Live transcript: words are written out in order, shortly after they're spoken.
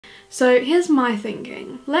So here's my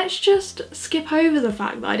thinking. Let's just skip over the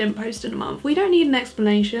fact that I didn't post in a month. We don't need an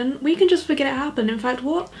explanation. We can just forget it happened. In fact,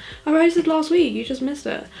 what? I posted last week, you just missed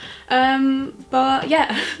it. But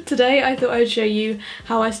yeah, today I thought I'd show you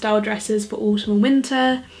how I style dresses for autumn and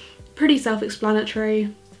winter. Pretty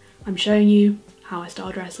self-explanatory. I'm showing you how I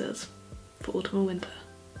style dresses for autumn and winter.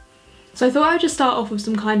 So I thought I'd just start off with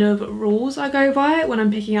some kind of rules I go by when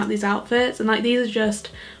I'm picking out these outfits, and like these are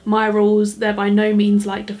just my rules. They're by no means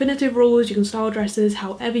like definitive rules. You can style dresses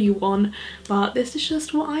however you want, but this is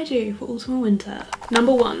just what I do for autumn and winter.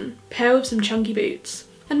 Number 1, pair with some chunky boots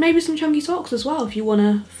and maybe some chunky socks as well if you want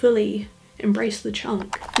to fully embrace the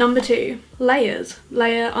chunk. Number 2, layers.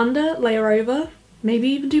 Layer under, layer over, maybe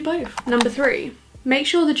even do both. Number 3, make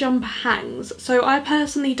sure the jumper hangs. So I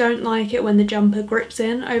personally don't like it when the jumper grips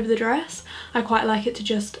in over the dress. I quite like it to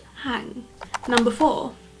just hang. Number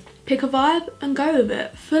 4, pick a vibe and go with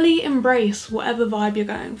it. Fully embrace whatever vibe you're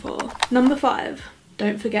going for. Number 5,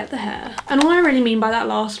 don't forget the hair. And all I really mean by that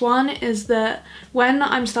last one is that when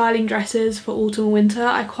I'm styling dresses for autumn and winter,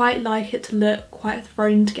 I quite like it to look quite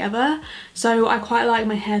thrown together. So I quite like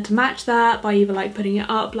my hair to match that by either like putting it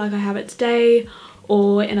up like I have it today,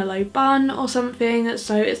 or in a low bun or something.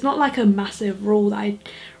 So it's not like a massive rule that I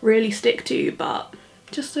really stick to, but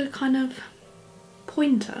just a kind of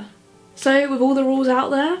pointer. So with all the rules out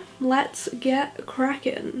there, let's get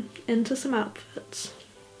cracking into some outfits.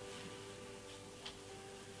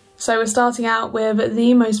 So we're starting out with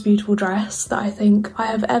the most beautiful dress that I think I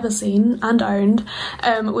have ever seen and owned,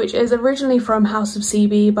 which is originally from House of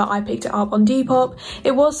CB, but I picked it up on Depop.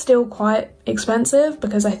 It was still quite expensive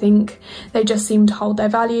because I think they just seem to hold their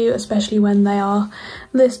value, especially when they are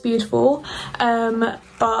this beautiful.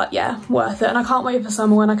 But yeah, worth it. And I can't wait for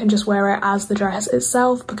summer when I can just wear it as the dress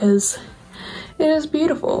itself because it is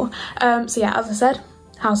beautiful. So yeah, as I said,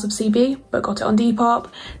 House of CB, but got it on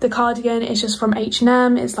Depop. The cardigan is just from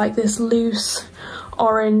H&M. It's like this loose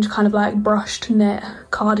orange kind of like brushed knit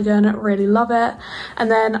cardigan. Really love it.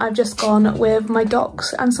 And then I've just gone with my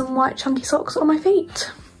Docs and some white chunky socks on my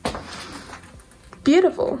feet.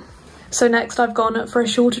 Beautiful. So next I've gone for a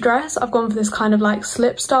shorter dress. I've gone for this kind of like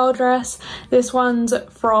slip style dress. This one's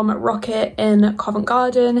from Rokit in Covent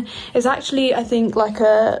Garden. It's actually, I think, like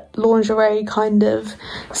a lingerie kind of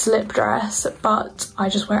slip dress, but I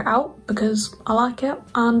just wear it out because I like it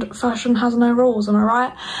and fashion has no rules, am I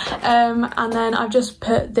right? And then I've just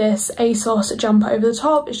put this ASOS jumper over the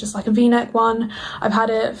top. It's just like a v-neck one. I've had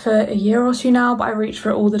it for a year or two now, but I reach for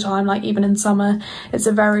it all the time, like even in summer. It's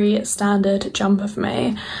a very standard jumper for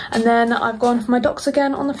me. And then I've gone for my Docs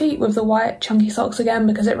again on the feet with the white chunky socks again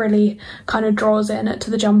because it really kind of draws in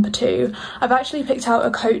to the jumper too. I've actually picked out a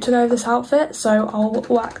coat to go with this outfit, so I'll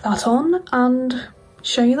whack that on and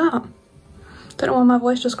show you that. Don't know why my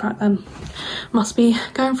voice just cracked then. Must be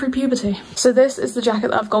going through puberty. So this is the jacket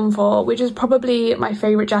that I've gone for, which is probably my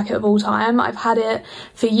favourite jacket of all time. I've had it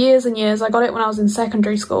for years and years. I got it when I was in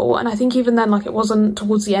secondary school, and I think even then, like, it wasn't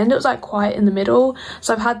towards the end, it was like quite in the middle.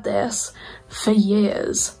 So I've had this for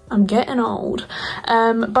years. I'm getting old.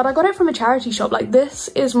 But I got it from a charity shop. Like, this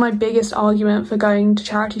is my biggest argument for going to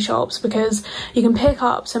charity shops, because you can pick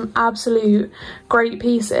up some absolute great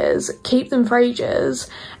pieces, keep them for ages,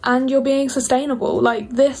 and you're being sustainable.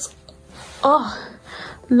 Like this, oh,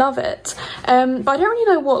 love it. But I don't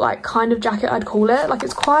really know what like kind of jacket I'd call it. Like,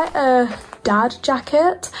 it's quite a dad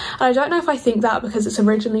jacket, and I don't know if I think that because it's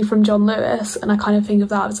originally from John Lewis, and I kind of think of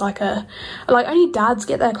that as like a, like, only dads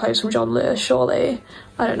get their clothes from John Lewis, surely.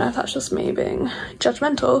 I don't know if that's just me being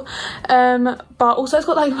judgmental. But also it's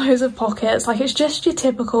got like loads of pockets. Like, it's just your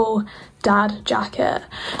typical dad jacket.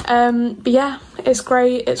 But yeah, it's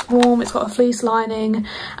great, it's warm, it's got a fleece lining,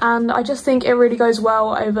 and I just think it really goes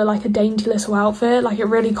well over like a dainty little outfit. Like, it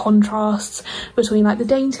really contrasts between like the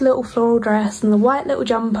dainty little floral dress and the white little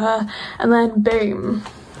jumper, and then boom,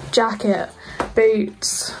 jacket,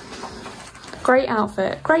 boots. Great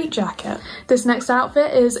outfit, great jacket. This next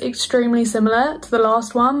outfit is extremely similar to the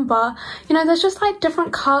last one, but you know, there's just like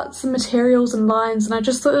different cuts and materials and lines, and I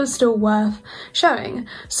just thought it was still worth showing.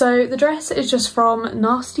 So the dress is just from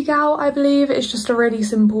Nasty Gal, I believe. It's just a really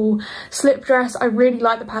simple slip dress. I really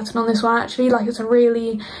like the pattern on this one actually. Like, it's a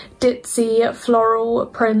really ditzy floral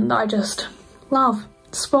print that I just love.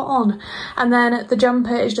 Spot on. And then the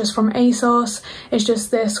jumper is just from ASOS. It's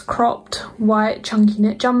just this cropped white chunky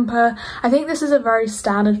knit jumper. I think this is a very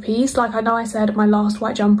standard piece. Like, I know I said my last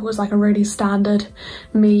white jumper was like a really standard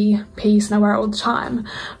me piece and I wear it all the time,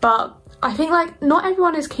 but I think like not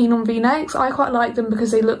everyone is keen on v-necks. I quite like them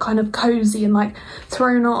because they look kind of cozy and like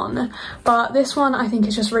thrown on, but this one I think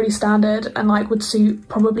is just really standard and like would suit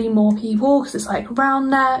probably more people because it's like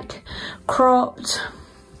round neck, cropped,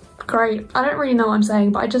 great. I don't really know what I'm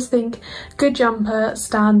saying, but I just think good jumper,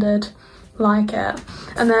 standard, like it.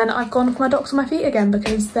 And then I've gone for my Docs on my feet again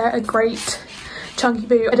because they're a great chunky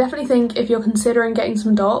boot. I definitely think if you're considering getting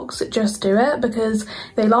some Docs, just do it because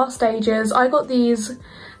they last ages. I got these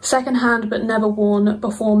secondhand but never worn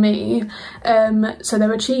before me, so they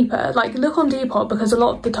were cheaper. Like, look on Depop because a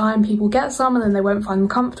lot of the time people get some and then they won't find them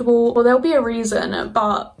comfortable, or there'll be a reason,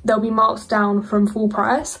 but they'll be marked down from full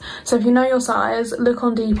price. So if you know your size, look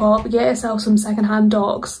on Depop, get yourself some secondhand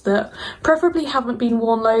Docs that preferably haven't been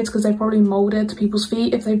worn loads because they've probably molded to people's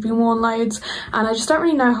feet if they've been worn loads, and I just don't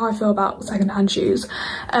really know how I feel about secondhand shoes.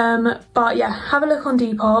 But yeah, have a look on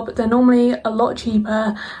Depop. They're normally a lot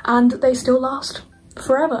cheaper and they still last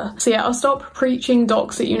forever. So yeah, I'll stop preaching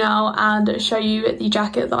Docs at you now and show you the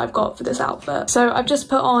jacket that I've got for this outfit. So I've just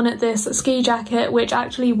put on this ski jacket, which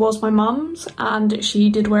actually was my mum's and she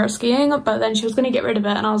did wear it skiing, but then she was going to get rid of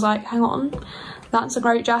it and I was like, hang on, that's a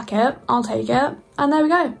great jacket, I'll take it. And there we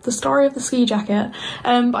go, the story of the ski jacket.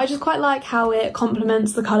 But I just quite like how it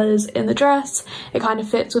complements the colours in the dress. It kind of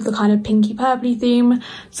fits with the kind of pinky purpley theme.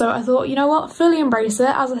 So I thought, you know what, fully embrace it.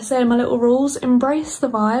 As I say in my little rules, embrace the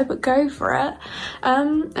vibe, go for it.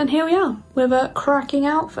 And here we are with a cracking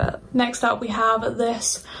outfit. Next up we have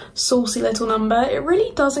this saucy little number. It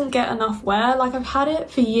really doesn't get enough wear. Like, I've had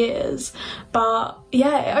it for years, but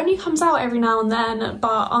yeah, it only comes out every now and then,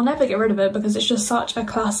 but I'll never get rid of it because it's just such a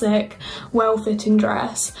classic, well-fitting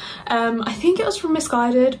dress. I think it was from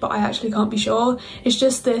Missguided, but I actually can't be sure. It's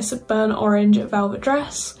just this burnt orange velvet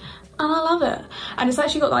dress and I love it. And it's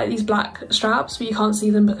actually got like these black straps, but you can't see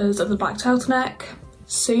them because of the black turtleneck.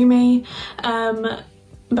 Sue me.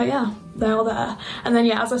 But yeah, they're all there. And then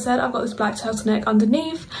yeah, as I said, I've got this black turtleneck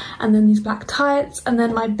underneath and then these black tights and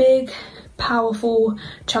then my big powerful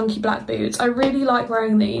chunky black boots. I really like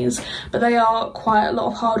wearing these, but they are quite a lot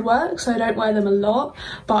of hard work, so I don't wear them a lot,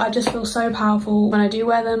 but I just feel so powerful when I do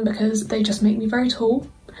wear them because they just make me very tall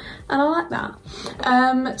and I like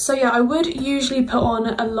that. So yeah, I would usually put on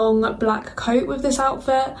a long black coat with this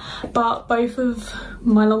outfit, but both of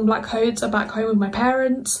my long black coats are back home with my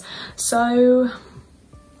parents, so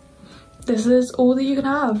this is all that you can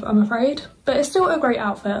have, I'm afraid. But it's still a great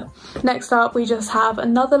outfit. Next up, we just have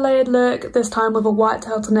another layered look, this time with a white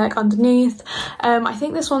turtleneck underneath. I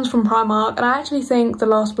think this one's from Primark, and I actually think the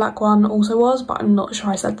last black one also was, but I'm not sure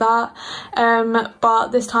I said that. But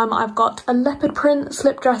this time I've got a leopard print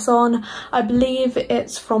slip dress on. I believe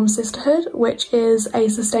it's from Sisterhood, which is a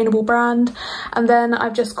sustainable brand. And then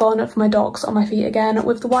I've just gone for my Docs on my feet again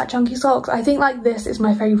with the white chunky socks. I think like this is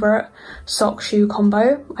my favourite sock shoe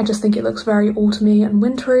combo. I just think it looks very autumny and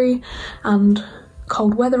wintry and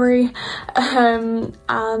cold weathery.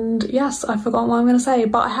 And yes, I've forgotten what I'm going to say,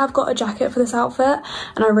 but I have got a jacket for this outfit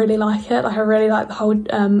and I really like it. Like, I really like the whole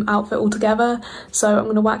outfit altogether, so I'm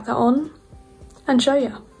going to whack that on and show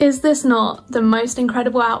you. Is this not the most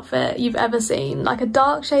incredible outfit you've ever seen? Like, a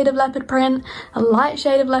dark shade of leopard print, a light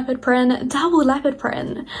shade of leopard print, double leopard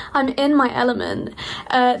print. I'm in my element.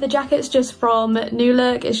 The jacket's just from New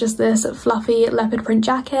Look. It's just this fluffy leopard print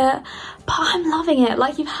jacket, but I'm loving it.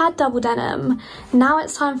 Like, you've had double denim, now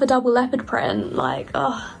it's time for double leopard print. Like,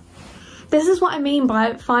 oh, this is what I mean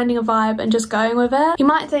by finding a vibe and just going with it. You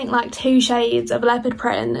might think like 2 shades of leopard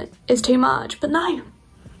print is too much, but no,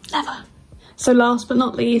 never. So last but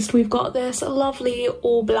not least, we've got this lovely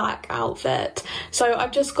all black outfit. So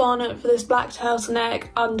I've just gone for this black turtleneck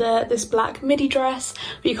under this black midi dress,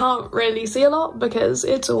 but you can't really see a lot because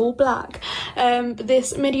it's all black. But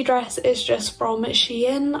this midi dress is just from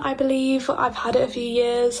Shein, I believe. I've had it a few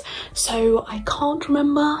years, so I can't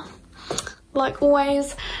remember, like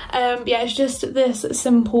always. Yeah, it's just this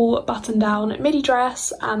simple button down midi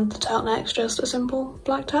dress and the turtleneck's just a simple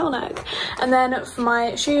black turtleneck. And then for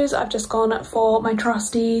my shoes, I've just gone for my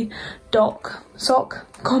trusty Doc sock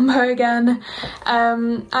combo again.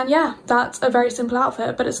 And yeah, that's a very simple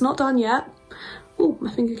outfit, but it's not done yet. Oh,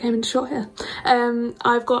 my finger came into shot here.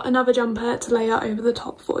 I've got another jumper to layer over the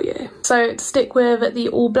top for you. So to stick with the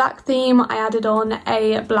all black theme, I added on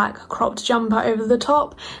a black cropped jumper over the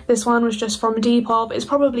top. This one was just from Depop. It's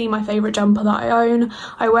probably my favourite jumper that I own.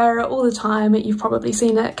 I wear it all the time. You've probably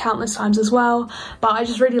seen it countless times as well, but I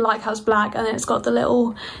just really like how it's black and it's got the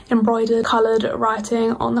little embroidered coloured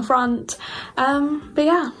writing on the front. But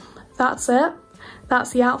yeah, that's it.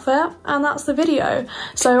 That's the outfit and that's the video.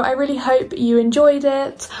 So I really hope you enjoyed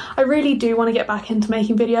it. I really do want to get back into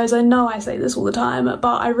making videos. I know I say this all the time,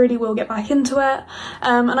 but I really will get back into it.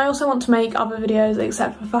 And I also want to make other videos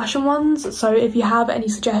except for fashion ones. So if you have any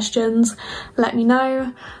suggestions, let me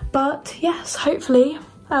know. But yes, hopefully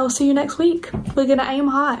I will see you next week. We're gonna aim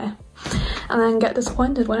high and then get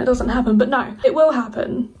disappointed when it doesn't happen. But no, it will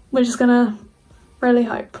happen. we're just gonna really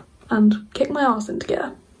hope and kick my arse into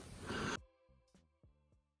gear.